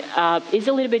guideline is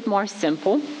a little bit more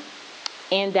simple,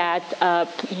 in that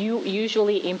you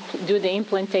usually do the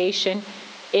implantation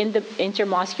in the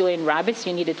intramuscular in rabbits.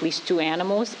 You need at least 2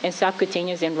 animals, and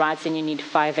subcutaneous in rats, and you need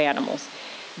 5 animals.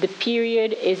 The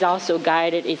period is also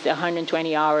guided. It's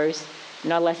 120 hours,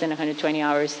 not less than 120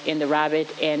 hours in the rabbit,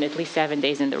 and at least 7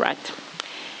 days in the rat.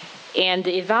 And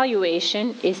the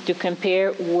evaluation is to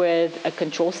compare with a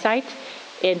control site.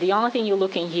 And the only thing you're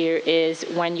looking here is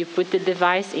when you put the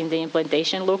device in the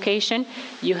implantation location,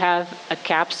 you have a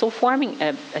capsule forming,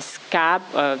 a scab,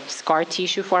 scar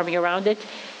tissue forming around it,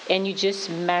 and you just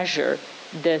measure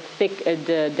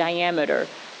the diameter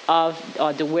of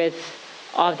the width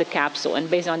of the capsule, and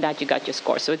based on that, you got your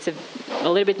score. So it's a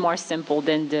little bit more simple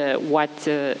than what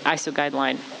the ISO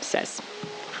guideline says.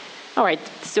 All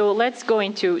right, so let's go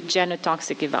into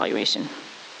genotoxic evaluation.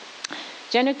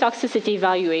 Genotoxicity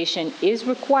evaluation is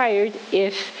required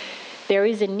if there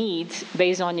is a need,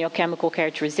 based on your chemical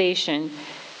characterization,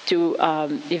 to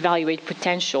evaluate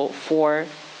potential for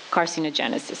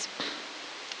carcinogenesis.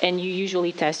 And you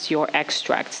usually test your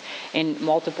extracts in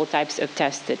multiple types of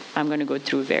tests that I'm going to go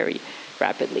through very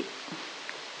rapidly.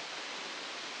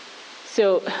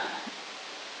 So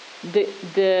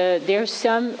there's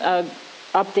some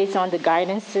updates on the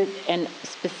guidance, and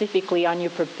specifically on you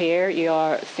prepare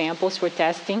your samples for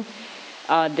testing.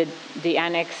 The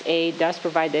Annex A does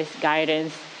provide this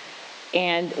guidance,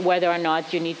 and whether or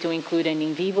not you need to include an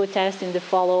in vivo test in the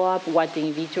follow-up, what the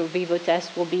in vitro vivo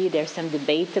test will be. There's some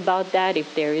debate about that,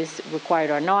 if there is required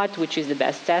or not, which is the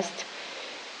best test.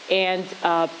 And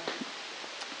so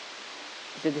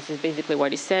this is basically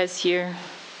what it says here.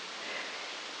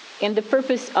 And the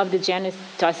purpose of the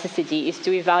genotoxicity is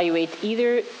to evaluate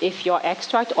either if your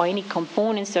extract or any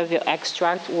components of your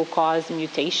extract will cause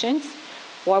mutations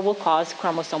or will cause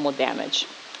chromosomal damage.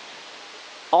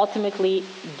 Ultimately,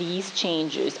 these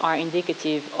changes are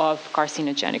indicative of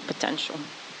carcinogenic potential.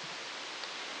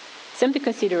 Some of the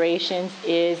considerations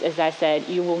is, as I said,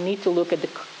 you will need to look at the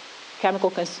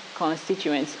chemical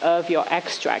constituents of your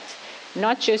extract,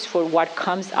 not just for what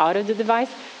comes out of the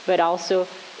device, but also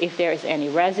if there's any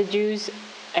residues,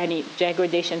 any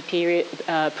degradation period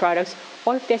products,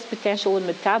 or if there's potential in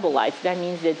metabolites. That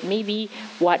means that maybe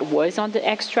what was on the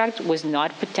extract was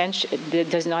not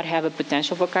does not have a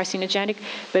potential for carcinogenic,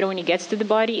 but when it gets to the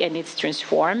body and it's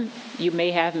transformed, you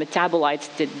may have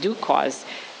metabolites that do cause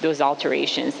those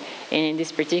alterations. And in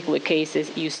these particular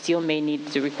cases, you still may need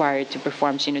to require to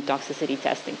perform genotoxicity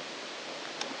testing.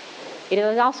 It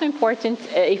is also important,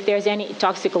 if there's any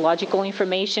toxicological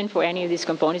information for any of these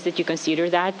components, that you consider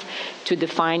that to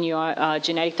define your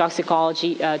genetic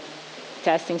toxicology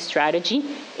testing strategy,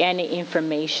 any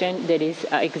information that is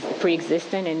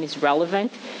pre-existing and is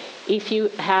relevant. If you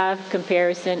have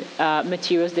comparison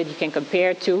materials that you can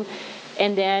compare to,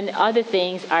 and then other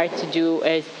things are to do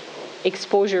as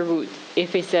exposure route.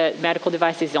 If it's a medical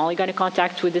device, it's only going to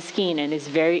contact with the skin, and it's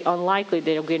very unlikely that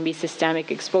there's going to be systemic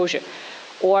exposure.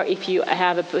 Or if you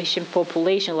have a patient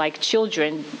population like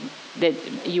children, that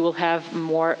you will have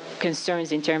more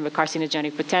concerns in terms of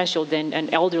carcinogenic potential than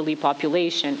an elderly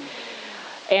population.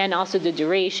 And also the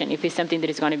duration. If it's something that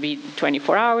is going to be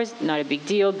 24 hours, not a big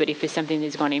deal, but if it's something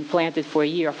that's going to implant it for a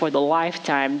year or for the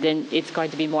lifetime, then it's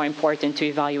going to be more important to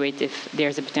evaluate if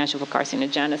there's a potential for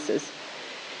carcinogenesis.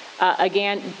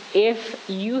 Again, if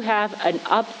you have an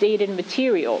updated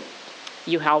material,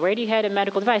 you already had a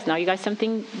medical device, now you got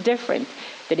something different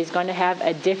that is going to have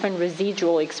a different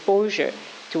residual exposure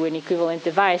to an equivalent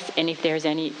device, and if there's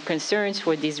any concerns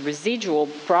for these residual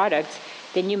products,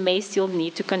 then you may still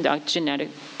need to conduct genetic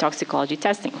toxicology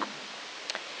testing.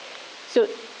 So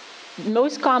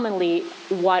most commonly,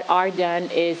 what are done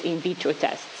is in vitro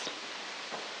tests.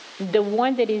 The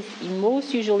one that is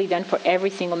most usually done for every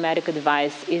single medical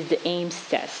device is the Ames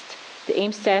test. The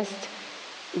Ames test,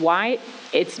 why?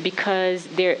 It's because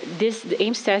the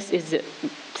Ames test is a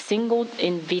single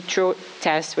in vitro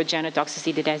test for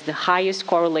genotoxicity that has the highest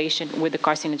correlation with the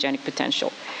carcinogenic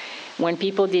potential. When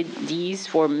people did these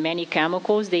for many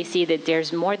chemicals, they see that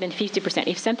there's more than 50%.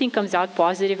 If something comes out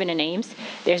positive in an Ames,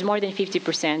 there's more than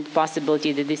 50%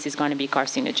 possibility that this is going to be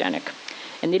carcinogenic.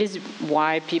 And it is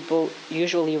why people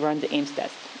usually run the Ames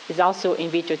test. It's also in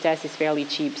vitro test is fairly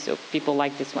cheap, so people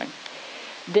like this one.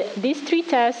 These three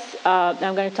tests,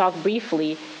 I'm going to talk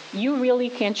briefly. You really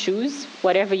can choose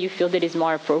whatever you feel that is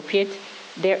more appropriate.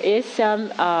 There is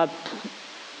some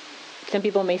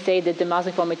people may say that the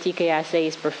Masliform TK assay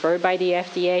is preferred by the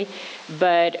FDA,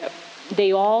 but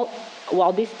they all,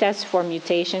 while these tests for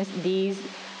mutations, these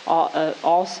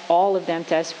all of them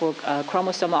test for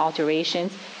chromosomal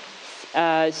alterations.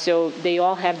 So they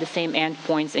all have the same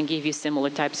endpoints and give you similar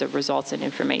types of results and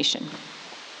information.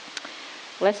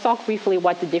 Let's talk briefly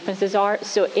what the differences are.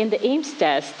 So in the Ames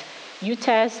test, you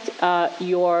test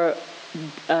your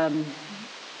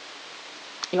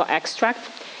extract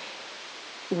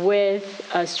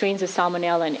with strains of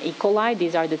Salmonella and E. coli.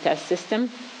 These are the test system,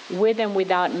 with and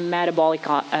without metabolic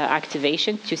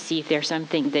activation, to see if there's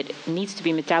something that needs to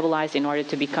be metabolized in order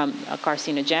to become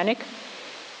carcinogenic,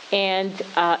 and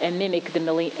mimic the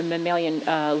mammalian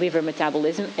liver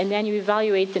metabolism. And then you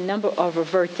evaluate the number of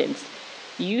revertants.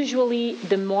 Usually,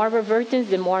 the more revertants,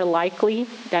 the more likely,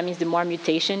 that means the more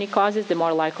mutation it causes, the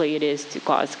more likely it is to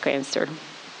cause cancer.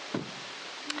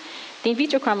 The in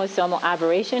vitro chromosomal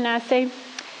aberration assay,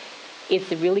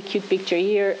 It's a really cute picture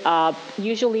here.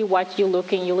 Usually what you're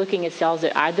looking at cells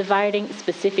that are dividing,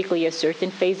 specifically a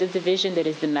certain phase of division that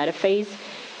is the metaphase.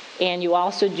 And you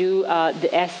also do the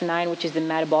S9, which is the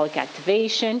metabolic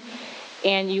activation.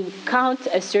 And you count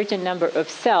a certain number of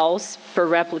cells per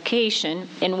replication.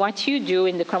 And what you do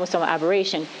in the chromosomal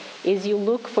aberration is you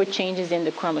look for changes in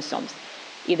the chromosomes.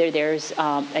 Either there's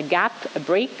a gap, a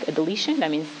break, a deletion, that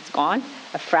means it's gone,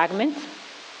 a fragment,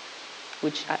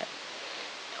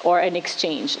 or an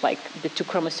exchange, like the two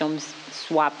chromosomes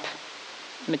swap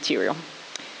material.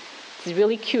 It's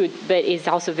really cute, but it's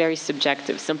also very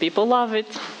subjective. Some people love it,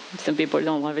 some people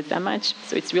don't love it that much.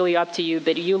 So it's really up to you,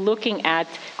 but you're looking at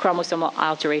chromosomal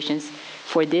alterations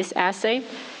for this assay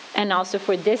and also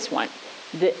for this one.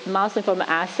 The mouse lymphoma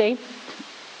assay,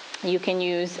 you can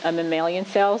use mammalian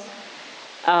cells,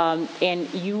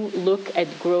 and you look at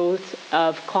growth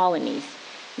of colonies.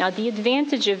 Now, the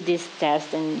advantage of this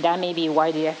test, and that may be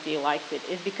why the FDA likes it,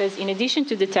 is because in addition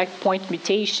to detect point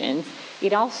mutations,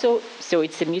 it also, so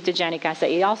it's a mutagenic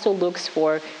assay, it also looks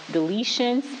for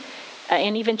deletions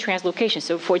and even translocations,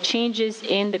 so for changes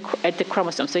at the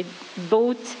chromosome. So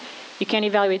you can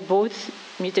evaluate both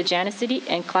mutagenicity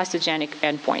and classogenic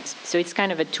endpoints. So it's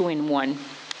kind of a two-in-one,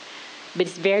 but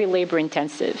it's very labor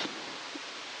intensive.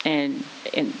 And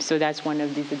so that's one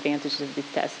of the advantages of this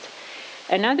test.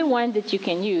 Another one that you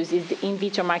can use is the in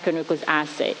vitro micronucleus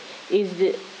assay.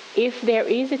 If there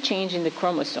is a change in the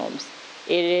chromosomes,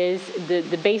 it is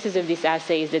the basis of this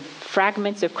assay is that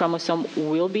fragments of chromosome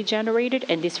will be generated,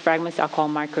 and these fragments are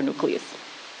called micronucleus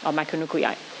or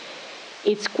micronuclei.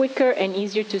 It's quicker and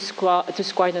easier to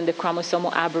score than the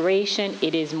chromosomal aberration.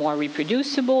 It is more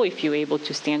reproducible if you're able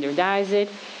to standardize it.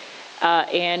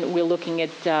 And we're looking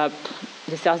at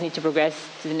the cells need to progress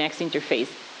to the next interphase.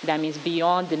 That means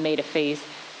beyond the metaphase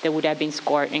that would have been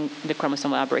scored in the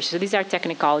chromosomal aberration. So these are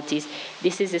technicalities.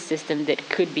 This is a system that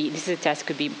this is a test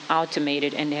could be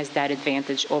automated and has that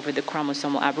advantage over the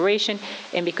chromosomal aberration.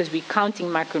 And because we're counting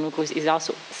micronucleus is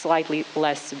also slightly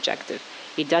less subjective.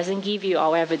 It doesn't give you,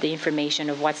 however, the information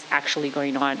of what's actually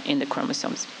going on in the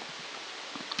chromosomes.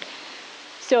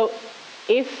 So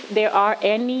if there are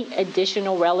any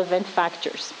additional relevant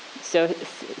factors,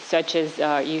 such as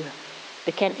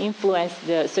that can influence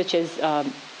such as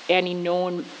any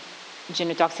known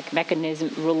genotoxic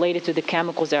mechanism related to the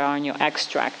chemicals that are in your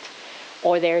extract,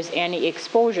 or there's any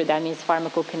exposure, that means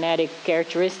pharmacokinetic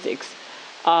characteristics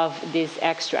of this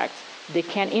extract, that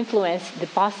can influence the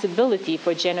possibility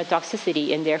for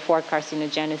genotoxicity and therefore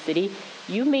carcinogenicity,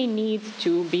 you may need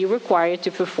to be required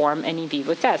to perform an in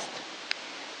vivo test.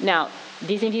 Now,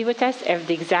 these in vivo tests have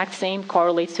the exact same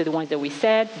correlates to the ones that we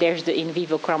said. There's the in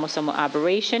vivo chromosomal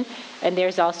aberration, and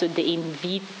there's also the in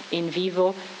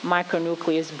vivo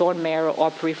micronucleus bone marrow or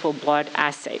peripheral blood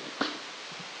assay.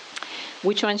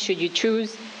 Which one should you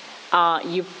choose?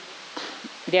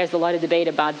 There's a lot of debate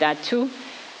about that too.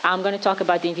 I'm going to talk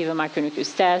about the in vivo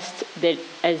micronucleus test that,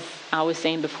 as I was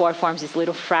saying before, forms these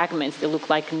little fragments that look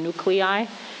like nuclei.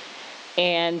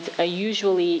 And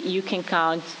usually you can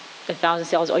count 1,000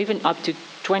 cells or even up to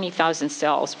 20,000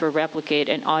 cells per replicate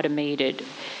and automated.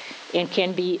 And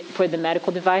can be, for the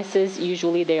medical devices,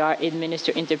 usually they are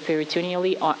administered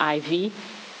intraperitoneally or IV.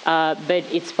 But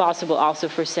it's possible also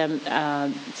for some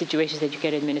situations that you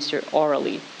can administer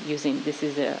orally this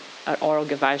is an oral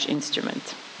gavage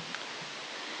instrument.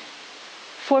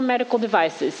 For medical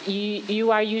devices,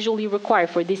 you are usually required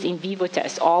for this in vivo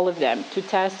test, all of them, to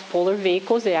test polar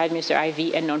vehicles that administer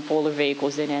IV and non-polar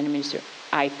vehicles that administer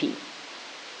IP.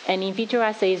 An in vitro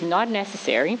assay is not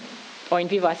necessary, or in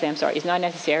vivo assay, is not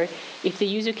necessary if the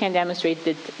user can demonstrate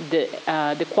that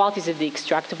the qualities of the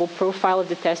extractable profile of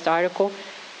the test article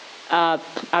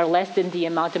are less than the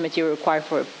amount of material required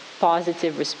for a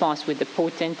positive response with the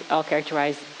potent,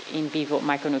 characterized in vivo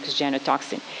micronucleus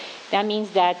genotoxin. That means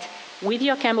that with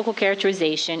your chemical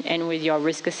characterization and with your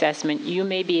risk assessment, you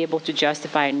may be able to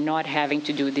justify not having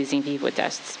to do these in vivo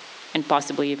tests, and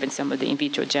possibly even some of the in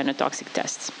vitro genotoxic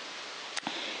tests.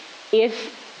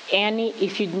 If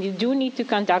you do need to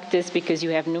conduct this because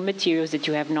you have new materials that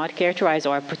you have not characterized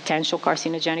or potential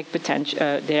carcinogenic potential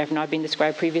that have not been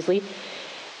described previously,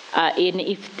 and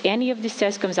if any of these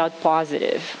tests comes out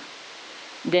positive,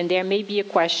 then there may be a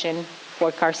question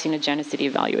for carcinogenicity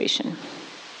evaluation.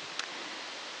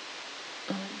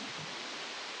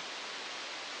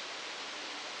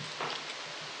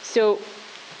 So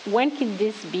when can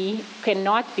this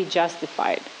cannot be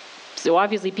justified? So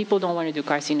obviously people don't want to do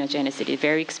carcinogenicity,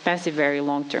 very expensive, very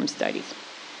long-term studies.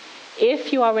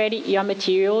 If your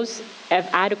materials have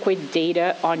adequate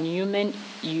data on human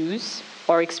use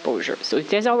or exposure, so if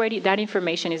there's already, that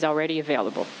information is already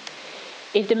available.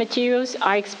 If the materials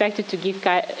are expected to give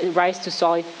rise to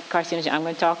solid carcinogen, I'm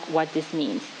going to talk what this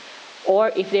means.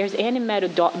 Or if there's any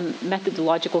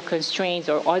methodological constraints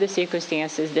or other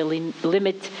circumstances that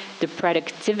limit the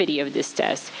productivity of this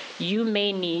test, you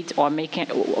may need or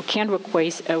can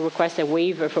request a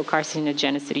waiver for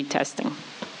carcinogenicity testing.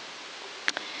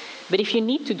 But if you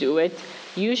need to do it,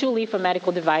 usually for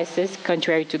medical devices,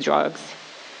 contrary to drugs,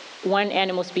 one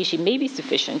animal species may be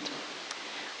sufficient.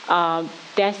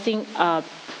 Testing,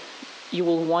 you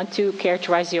will want to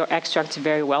characterize your extracts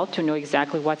very well to know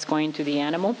exactly what's going into the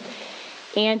animal.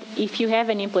 And if you have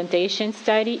an implantation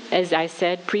study, as I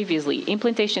said previously,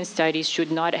 implantation studies should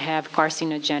not have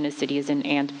carcinogenicity as an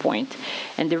endpoint.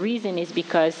 And the reason is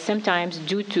because sometimes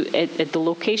due to at the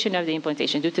location of the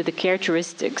implantation, due to the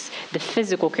characteristics, the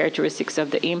physical characteristics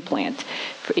of the implant,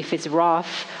 if it's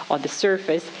rough or the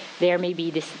surface, there may be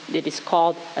this that is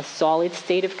called a solid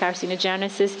state of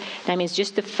carcinogenesis. That means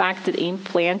just the fact that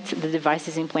the device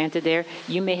is implanted there,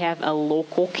 you may have a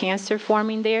local cancer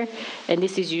forming there, and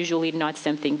this is usually not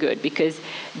something good because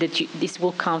this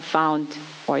will confound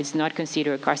or it's not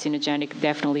considered a carcinogenic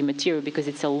definitely material because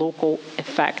it's a local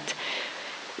effect.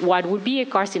 What would be a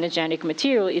carcinogenic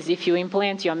material is if you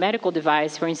implant your medical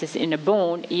device, for instance, in a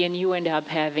bone, and you end up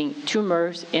having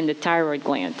tumors in the thyroid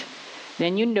gland.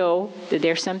 Then you know that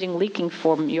there's something leaking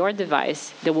from your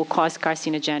device that will cause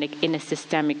carcinogenic in a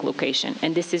systemic location.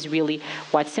 And this is really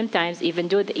what sometimes, even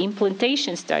though the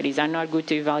implantation studies are not good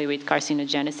to evaluate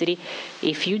carcinogenicity,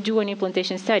 if you do an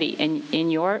implantation study and in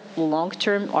your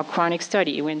long-term or chronic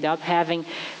study you end up having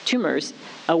tumors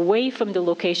away from the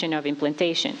location of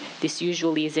implantation, this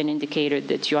usually is an indicator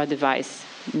that your device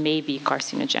may be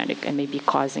carcinogenic and may be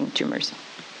causing tumors.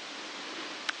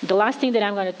 The last thing that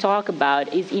I'm going to talk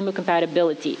about is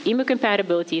hemocompatibility.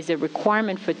 Hemocompatibility is a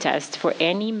requirement for tests for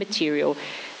any material,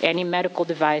 any medical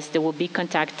device that will be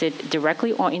contacted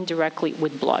directly or indirectly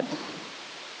with blood.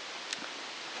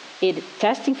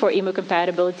 Testing for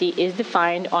hemocompatibility is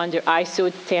defined under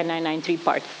ISO 10993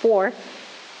 Part 4.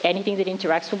 Anything that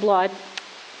interacts with blood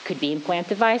could be implant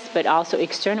device, but also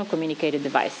external communicated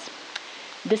device.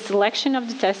 The selection of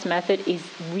the test method is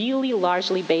really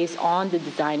largely based on the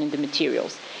design and the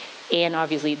materials, and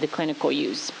obviously the clinical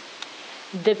use.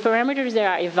 The parameters that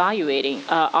are evaluating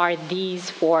are these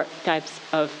 4 types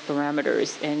of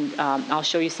parameters, and I'll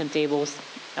show you some tables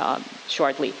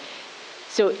shortly.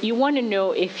 So you want to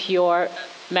know if your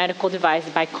medical device,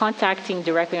 by contacting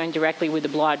directly or indirectly with the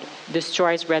blood,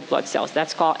 destroys red blood cells.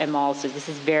 That's called hemolysis. This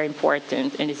is very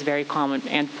important and is a very common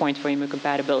endpoint for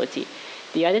hemocompatibility.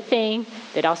 The other thing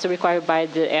that also required by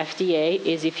the FDA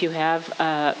is if you have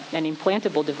an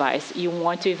implantable device, you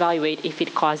want to evaluate if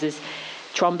it causes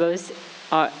thrombus,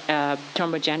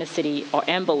 thrombogenicity, or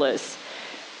embolus.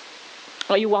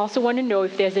 Or you also want to know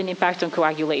if there's an impact on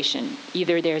coagulation.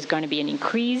 Either there's going to be an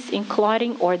increase in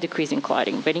clotting or a decrease in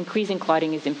clotting. But increase in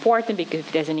clotting is important because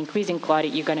if there's an increase in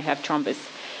clotting, you're going to have thrombus.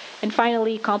 And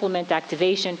finally, complement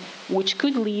activation, which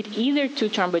could lead either to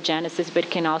thrombogenesis, but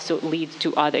can also lead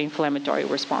to other inflammatory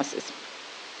responses.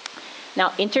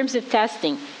 Now, in terms of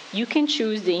testing, you can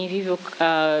choose the in vivo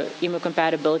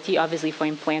hemocompatibility, obviously for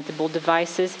implantable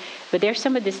devices, but there's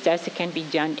some of these tests that can be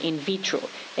done in vitro.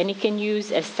 And you can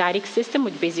use a static system,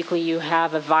 which basically you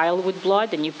have a vial with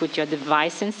blood and you put your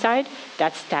device inside,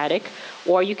 that's static.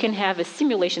 Or you can have a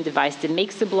simulation device that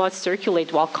makes the blood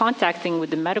circulate while contacting with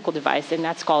the medical device, and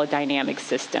that's called a dynamic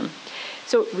system.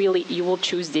 So really, you will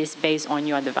choose this based on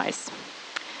your device.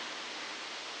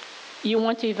 You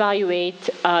want to evaluate,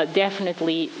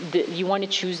 you want to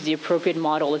choose the appropriate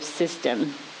model of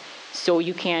system so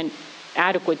you can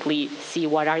adequately see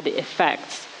what are the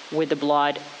effects with the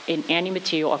blood in any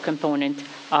material or component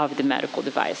of the medical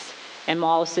device.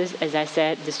 Hemolysis, as I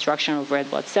said, destruction of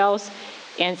red blood cells,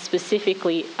 and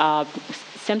specifically,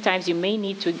 sometimes you may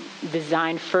need to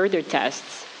design further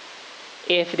tests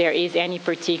if there is any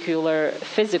particular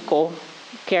physical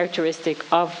characteristic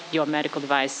of your medical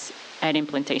device at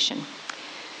implantation.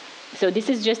 So this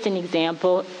is just an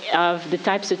example of the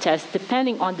types of tests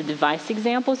depending on the device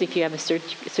examples. If you have a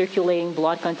circulating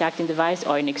blood contacting device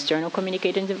or an external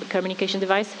communication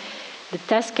device, the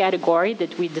test category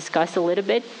that we discussed a little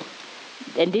bit,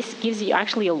 and this gives you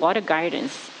actually a lot of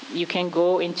guidance. You can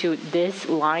go into these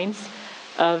lines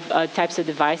of types of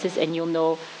devices and you'll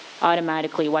know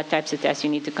automatically what types of tests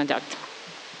you need to conduct.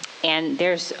 And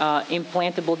there's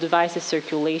implantable devices,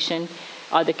 circulation,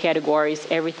 other categories,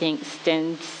 everything,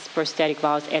 stents, prosthetic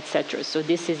valves, etc. So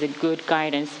this is a good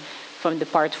guidance from the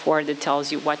Part 4 that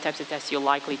tells you what types of tests you're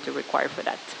likely to require for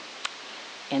that.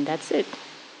 And that's it.